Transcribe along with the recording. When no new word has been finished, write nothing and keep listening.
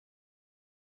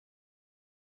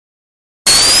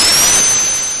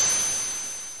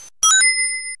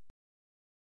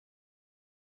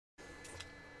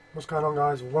What's going on,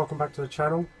 guys? Welcome back to the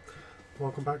channel.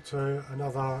 Welcome back to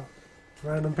another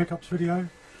random pickups video.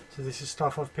 So this is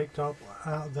stuff I've picked up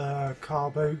out of the car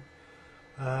boot.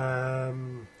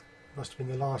 Must have been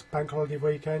the last bank holiday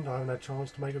weekend. I haven't had a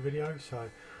chance to make a video, so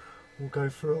we'll go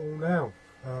through it all now.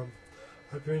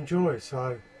 Hope you enjoy.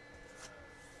 So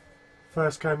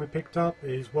first game we picked up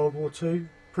is World War II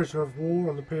Prisoner of War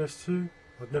on the PS2.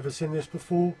 I've never seen this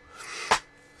before,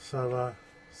 so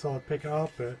I'd pick it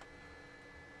up. But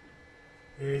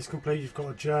it is complete. You've got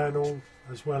a journal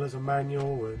as well as a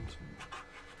manual and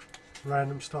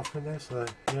random stuff in there, so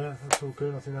yeah, that's all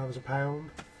good. I think that was £1.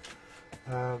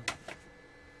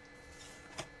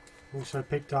 Also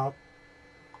picked up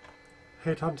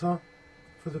Headhunter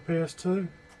for the PS2,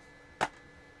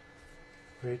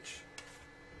 which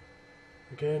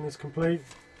again is complete.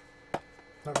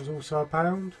 That was also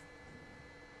 £1.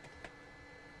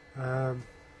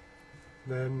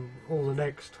 Then all the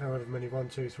next, however many, 1,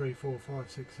 2, 3, 4,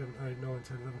 5, 6, 7, 8, 9,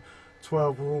 10, 11,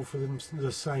 12 were all for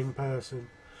the same person.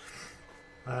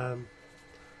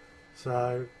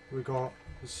 So we got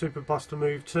the Super Buster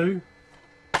Move 2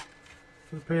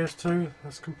 for the PS2,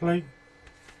 that's complete.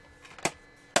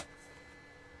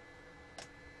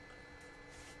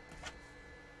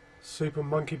 Super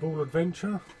Monkey Ball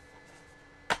Adventure,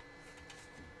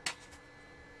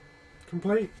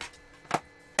 complete.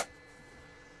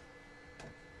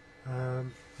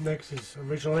 Next is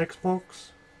original Xbox.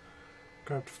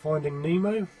 Go up to Finding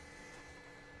Nemo.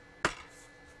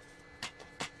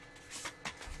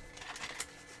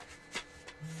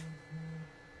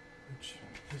 Which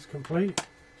is complete.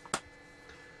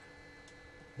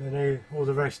 Then all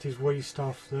the rest is Wii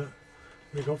stuff that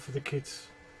we got for the kids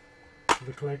for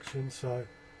the collection. So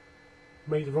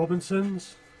Meet the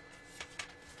Robinsons,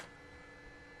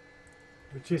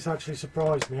 which just actually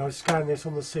surprised me. I scanned this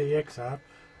on the CEX app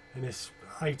and it's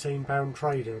 £18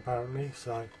 trading apparently,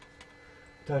 so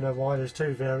don't know why there's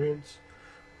two variants,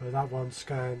 but that one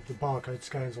scanned, the barcode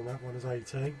scans on that one as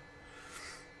 18.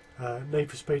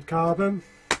 Need for Speed Carbon,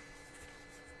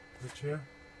 which yeah,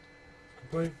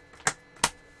 complete.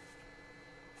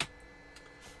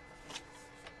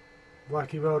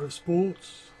 Wacky World of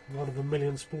Sports, one of a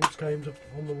million sports games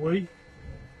on the Wii.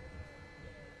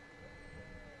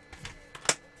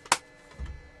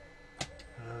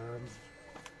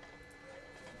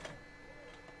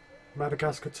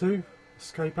 Madagascar 2,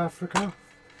 Escape Africa.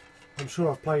 I'm sure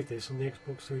I've played this on the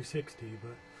Xbox 360,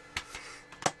 but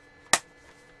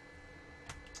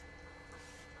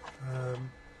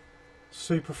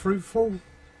Super Fruitful.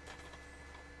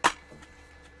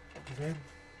 Again,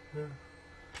 yeah.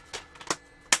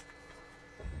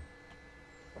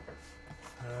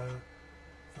 The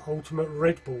Ultimate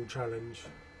Red Ball Challenge,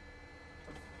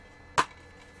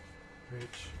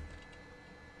 which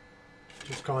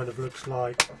just kind of looks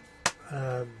like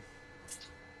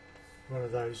one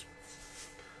of those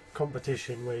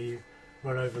competition where you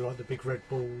run over like the big red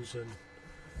balls and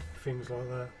things like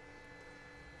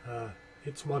that.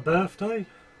 It's My Birthday,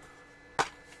 which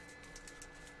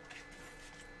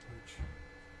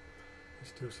it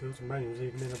still sells the manuals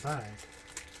even in a bag.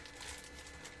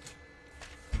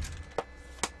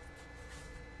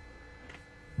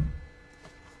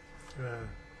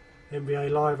 NBA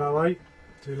Live 08,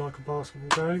 do you like a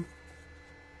basketball game?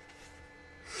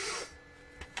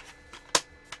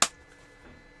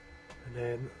 And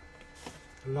then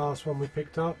the last one we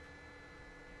picked up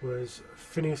was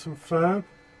Phineas and Ferb,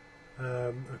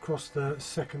 Across the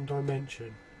Second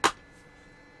Dimension.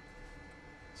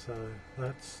 So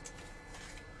that's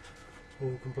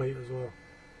all complete as well.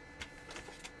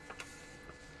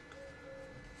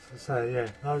 So yeah,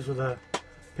 those were the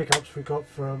pickups we got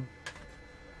from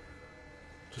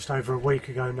just over a week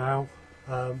ago now.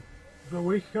 A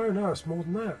week ago? No, it's more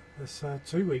than that. It's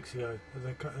 2 weeks ago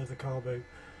at the car boot.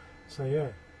 So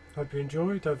yeah, hope you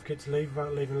enjoyed. Don't forget to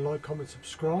leaving a like, comment,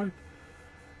 subscribe.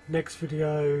 Next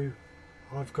video,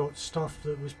 I've got stuff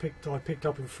that I picked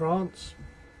up in France.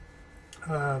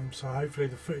 So hopefully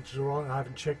the footage is alright. I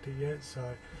haven't checked it yet,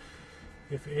 so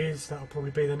if it is, that'll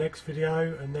probably be the next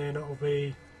video, and then it'll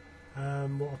be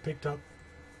what I picked up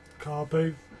car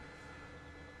boot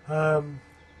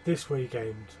this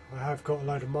weekend. I have got a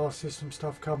load of Master System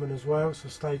stuff coming as well, so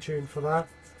stay tuned for that.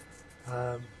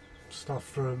 Stuff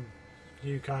from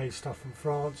UK, stuff from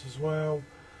France as well,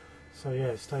 so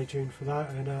yeah, stay tuned for that,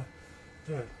 and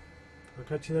yeah, I'll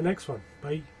catch you in the next one.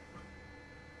 Bye.